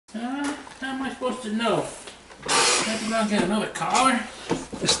am I supposed to know? I did not get another collar.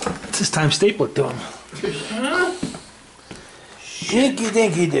 This time staple it to him. Huh? Dinky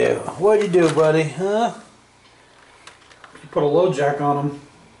dinky do. What'd you do, buddy? Huh? You put a low jack on him.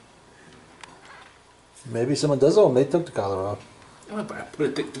 Maybe someone does owe him. They took the collar off.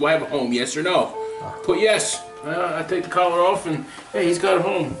 Do I have a home? Yes or no? Put yes. I take the collar off and hey, he's got a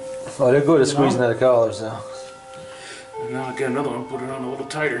home. Oh, they're good at squeezing out the collars now. And now I get another one. Put it on a little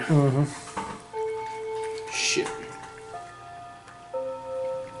tighter. Mm-hmm. Shit.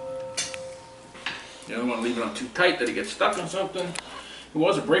 You don't want to leave it on too tight that he gets stuck on something. It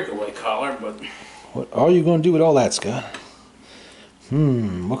was a breakaway collar, but... What are you going to do with all that, Scott?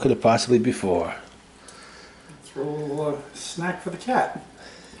 What could it possibly be for? Throw a little snack for the cat.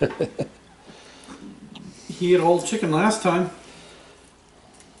 He ate a whole chicken last time.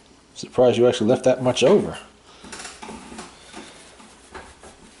 Surprised you actually left that much over.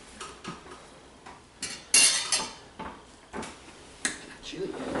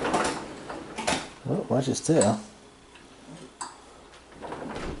 Oh, watch his tail.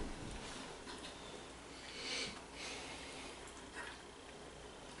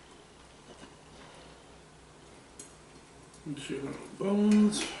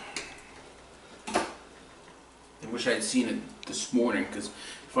 Bones. I wish I had seen it this morning, because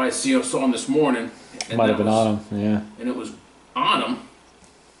if I saw him this morning... Might have been on him, yeah. And it was on him,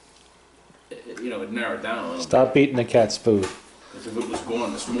 it narrowed down a little Stop eating the cat's food. Because if it was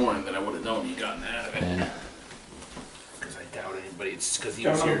gone this morning, then I would have known he'd gotten out of it. Yeah. Because I doubt anybody. It's because he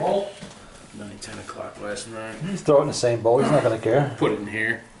was here 9, 10 o'clock last night. Just throw it in the same bowl. He's not going to care. Put it in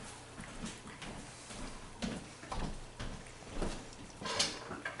here.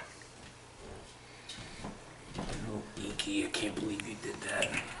 Oh, inky, I can't believe you did that.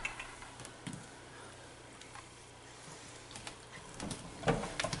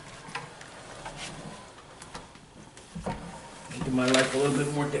 Making my life a little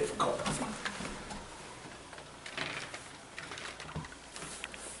bit more difficult.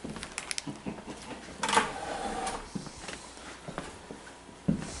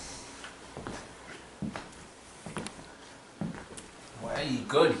 Why you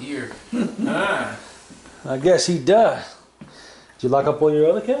good here? I guess he does. Did you lock up all your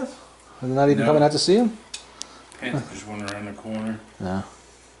other cats? Are they not even coming out to see him? Panther just went around the corner. No.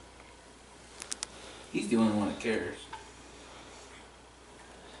 He's the only one that cares.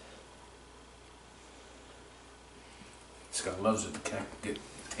 This guy loves it. Can't get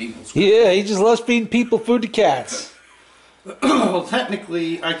tables. Yeah, he just loves feeding people food to cats. Well,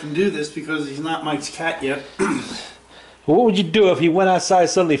 technically, I can do this because he's not Mike's cat yet. What would you do if he went outside,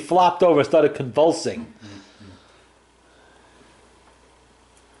 suddenly flopped over and started convulsing?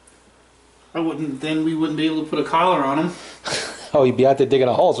 Then we wouldn't be able to put a collar on him. Oh, he'd be out there digging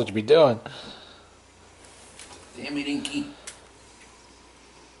a hole, is what you'd be doing. Damn it, Inky.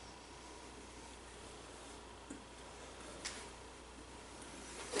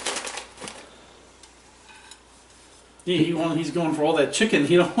 Yeah, he's going for all that chicken.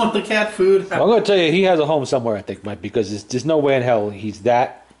 He don't want the cat food. Well, I'm going to tell you, he has a home somewhere, I think, Mike, because there's no way in hell he's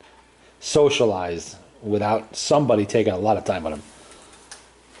that socialized without somebody taking a lot of time with him.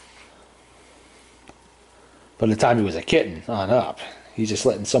 By the time he was a kitten on up,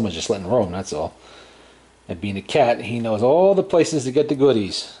 someone's just letting roam, that's all. And being a cat, he knows all the places to get the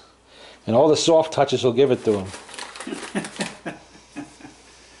goodies. And all the soft touches will give it to him.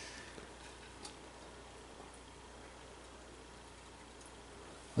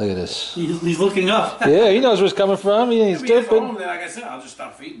 Look at this. He's looking up. Yeah, he knows where it's coming from. He ain't stupid. Home, then, like I said, I'll just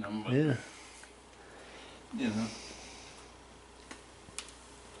stop feeding him. But, Yeah. You know.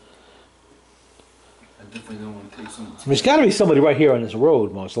 I definitely don't want to take some. There's got to be somebody right here on this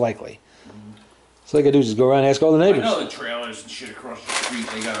road, most likely. So all I got to do is just go around and ask all the neighbors. I know the trailers and shit across the street,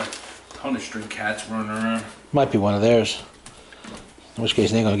 they got a ton of stray cats running around. Might be one of theirs. In which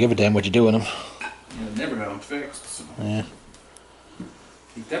case, they ain't going to give a damn what you do with them. Yeah, they never got them fixed. So. Yeah.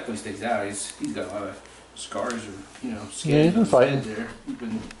 He definitely stays out. He's got a lot of scars or, scars. Yeah, he's been fighting. There.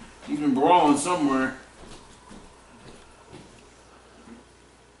 He's been brawling somewhere.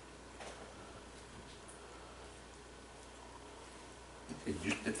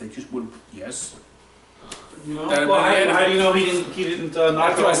 If they just would, yes. How do you know he didn't knock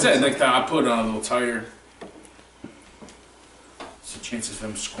That's what I said. Like I put it on a little tighter. So chances of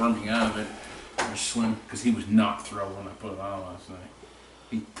him squirming out of it are slim because he was not thrilled when I put it on last night.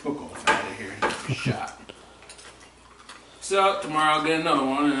 He took off out of here. He shot. So tomorrow I'll get another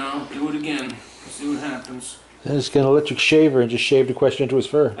one and I'll do it again. See what happens. Then just get an electric shaver and just shave the question into his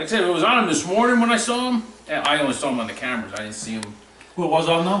fur. Like I said, it was on him this morning when I saw him. I only saw him on the cameras. I didn't see him. What was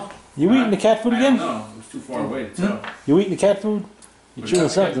on though? You eating the cat food again? No, it was too far away to tell. You eating the cat food? You chewing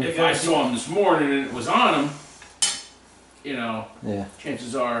something? If I saw him this morning and it was on him, you know, Yeah.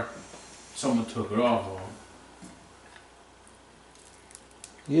 chances are someone took it off of him.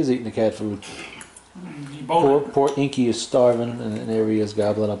 He is eating the cat food. Poor. Poor Inky is starving, and there he is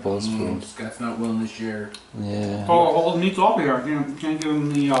gobbling up all his food. This guy's not willing to share. Yeah. All the meat's off here. Can't give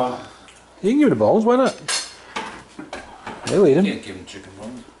him the. You can give him the bones. Why not? They'll eat You him. can't give him chicken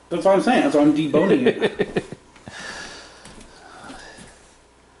bones. That's what I'm saying. That's why I'm deboning it.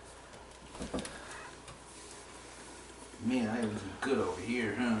 Man, I was good over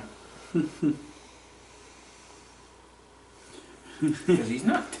here, huh? Because he's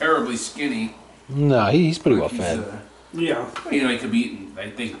not terribly skinny. No, he's pretty well He's, fed. Yeah. You know, he could be eating. I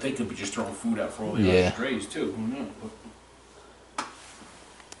think they could be just throwing food out for all the Yeah. other strays too. Who knows?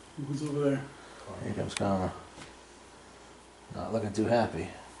 Who's over there? Here comes Karma. Not looking too happy.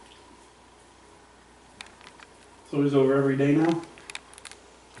 So he's over every day now?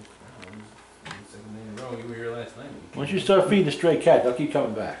 You were here last night. Once you start feeding the stray cat, they'll keep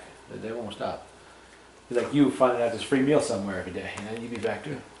coming back. They won't stop. It's like you finding out this free meal somewhere every day, and then you'll be back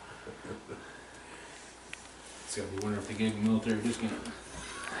too. It's gotta be wondering if they gave him a military discount.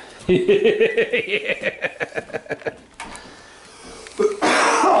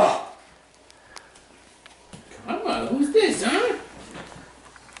 Come on, who's this, huh?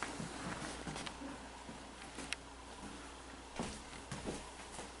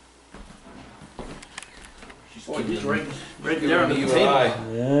 Boy, he's right there on the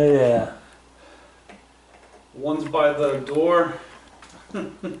table. Yeah. One's by the door.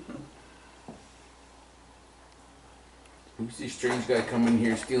 Who's this strange guy coming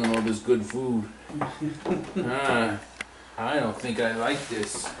here stealing all this good food? I don't think I like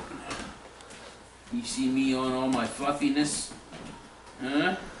this. You see me on all my fluffiness?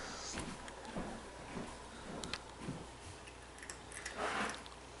 Huh?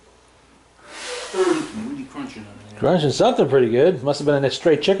 What are you crunching on there? Crunching something pretty good. Must have been in that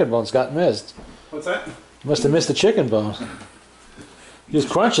stray chicken bones got missed. What's that? Must have missed the chicken bones. He was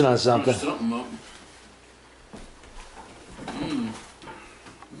crunching on something. Something up.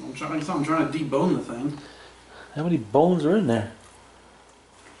 I'm trying to debone the thing. How many bones are in there?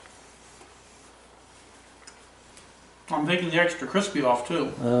 I'm taking the extra crispy off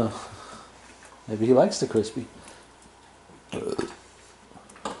too. Oh. Maybe he likes the crispy.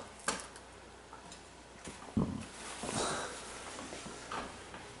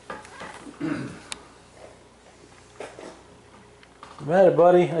 What's the matter,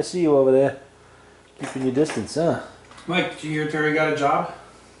 buddy? I see you over there. Keeping your distance, huh? Mike, did you hear Terry got a job?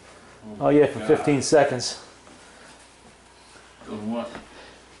 Oh yeah, for 15 seconds. Doing what?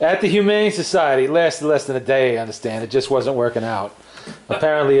 At the Humane Society. It lasted less than a day, I understand. It just wasn't working out.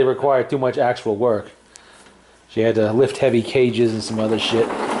 Apparently it required too much actual work. She had to lift heavy cages and some other shit.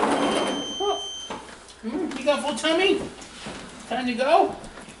 You got full tummy? Time to go?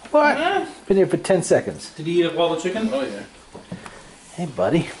 What? Huh? Been here for 10 seconds. Did he eat up all the chicken? Oh yeah. Hey,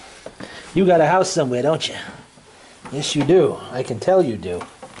 buddy. You got a house somewhere, don't you? Yes, you do. I can tell you do.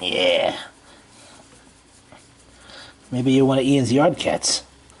 Yeah. Maybe you're one of Ian's yard cats.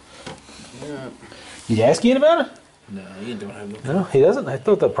 Yeah. Did you ask Ian about it? No, you don't have no. No, he doesn't. I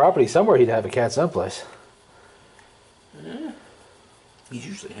thought the property somewhere he'd have a cat someplace. He's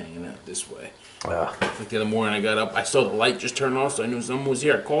usually hanging out this way. Well, Like the other morning, I got up, I saw the light just turn off, so I knew someone was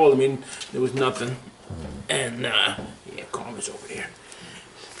here. I called him, and there was nothing. And yeah, Carmen's over there.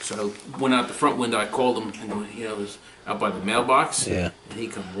 So I went out the front window. I called him, and it was out by the mailbox. yeah. And he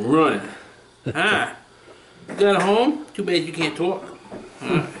come running. Ah, you got a home? Too bad you can't talk. Yeah.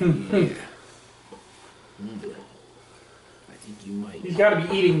 I think you might. He's got to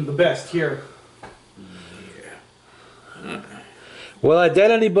be eating the best here. Yeah. Well, I doubt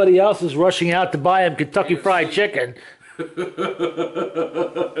anybody else is rushing out to buy him Kentucky Fried Chicken.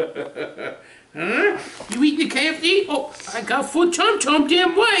 Huh? You eating the KFC? Oh, I got food chomp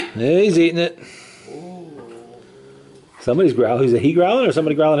damn way. Yeah, he's eating it. Somebody's growling. Is it he growling or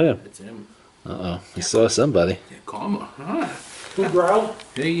somebody growling at him? It's him. Uh-oh. He saw somebody. Yeah, Karma. Huh? Who growled?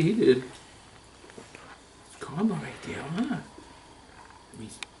 Yeah, he did. Karma right there, huh?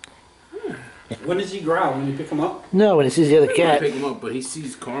 When does he growl? When you pick him up? No, when he sees the other I cat. pick him up, but he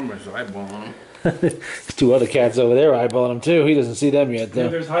sees Karma's eyeballing him. There's two other cats over there eyeballing him too. He doesn't see them yet, though.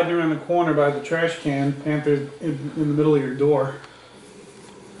 There's hiding around the corner by the trash can. Panther's in the middle of your door.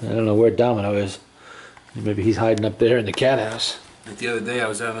 I don't know where Domino is. Maybe he's hiding up there in the cat house. Like the other day, I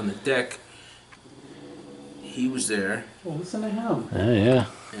was out on the deck. He was there, Well, listen to him. Oh, yeah.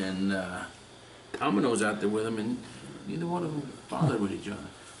 and Domino's out there with him, and neither one of them bothered with each other.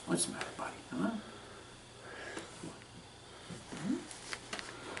 What's the matter, buddy? Huh?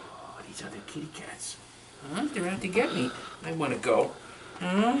 Oh, these other kitty cats. Huh? They're out to get me. I want to go.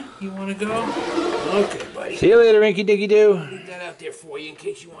 Huh? You want to go? Okay, buddy. See you later, Inky Dinky Doo. Leave that out there for you in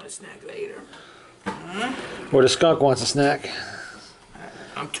case you want a snack later. Huh? Or the skunk wants a snack.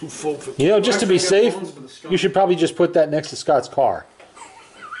 I'm too full for. You know, just to be safe, you should probably just put that next to Scott's car.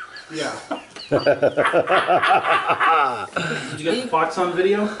 Yeah. Did you get the fox on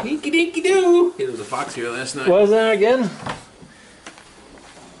video? Inky dinky doo. Yeah, there was a fox here last night. What was that again?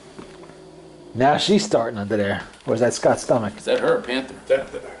 Now she's starting under there. Or is that Scott's stomach? Is that her or Panther?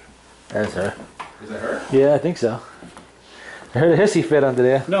 That's her. Is that her? Yeah, I think so. I heard a hissy fit under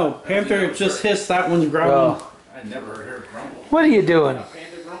there. No, Panther just hissed. That one's growling. Oh. I never heard her grumble. What are you doing?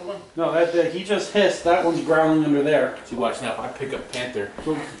 Panther grumbling? No, that he just hissed. That one's growling under there. See, watch now. If I pick up Panther,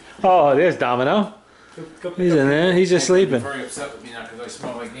 Oh, there's Domino. He's in there. He's just he's sleeping. very upset with me now because I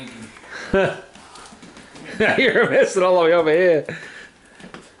smell like Inky. I hear him hissing all the way over here.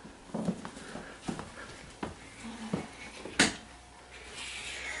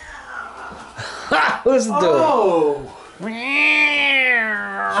 Ha! Listen to it. Oh!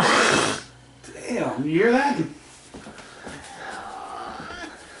 Damn, you hear that?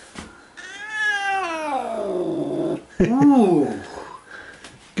 Ooh,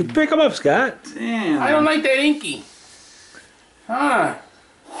 You pick him up, Scott. damn. I don't like that Inky. Huh?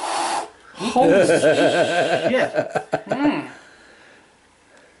 Holy shit.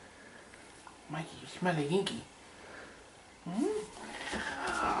 Mikey, you smell like Inky.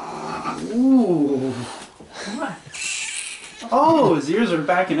 Ooh. Oh, his ears are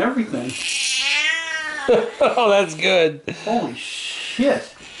back and everything. Oh, that's good. Holy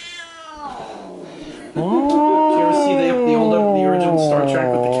shit. Did you ever see the original Star Trek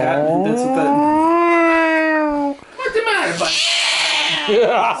with the cat? That's what that. What's the matter, buddy?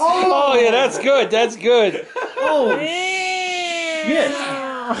 Oh, yeah, that's good. That's good. Oh shit!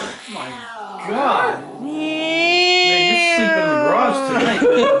 My God! Man, you're sleeping in the garage tonight. Oh,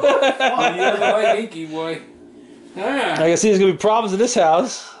 you don't like Inky, boy. I can see there's going to be problems in this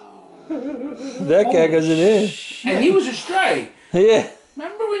house. That guy goes in there. And he was a stray. Yeah.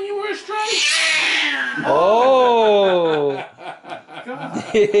 Remember when you were a stray? Oh. God.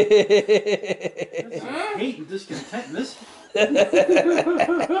 Hate and discontent in this. Look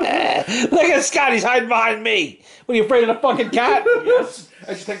at Scott. He's hiding behind me. What, are you afraid of the fucking cat? Yes.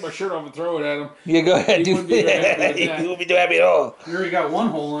 I just take my shirt off and throw it at him. Yeah, go ahead. He wouldn't be very happy with He that. won't be too happy at all. You already got one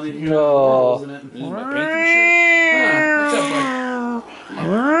hole in it. You got No. four holes in it. This is my painting shirt. What's up, bud?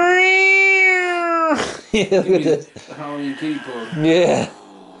 Yeah, look at this. The Halloween kitty pose. Yeah.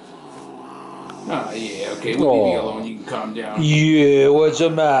 Oh, yeah, okay. We'll leave you alone. You can calm down. Yeah, what's the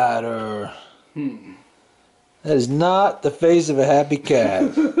matter? That is not the face of a happy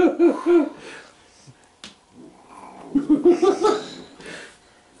cat.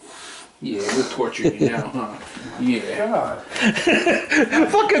 Yeah, we'll torture you now, huh? Yeah. God.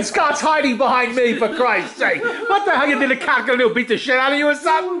 Fucking Scott's hiding behind me, for Christ's sake. What the hell you think the cat gonna do? Beat the shit out of you or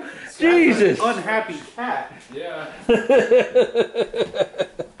something? Jesus. Unhappy cat. Yeah.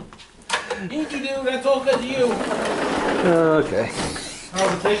 Inky, dude, that's all good to you. Okay. How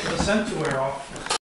would it take the scent to wear off?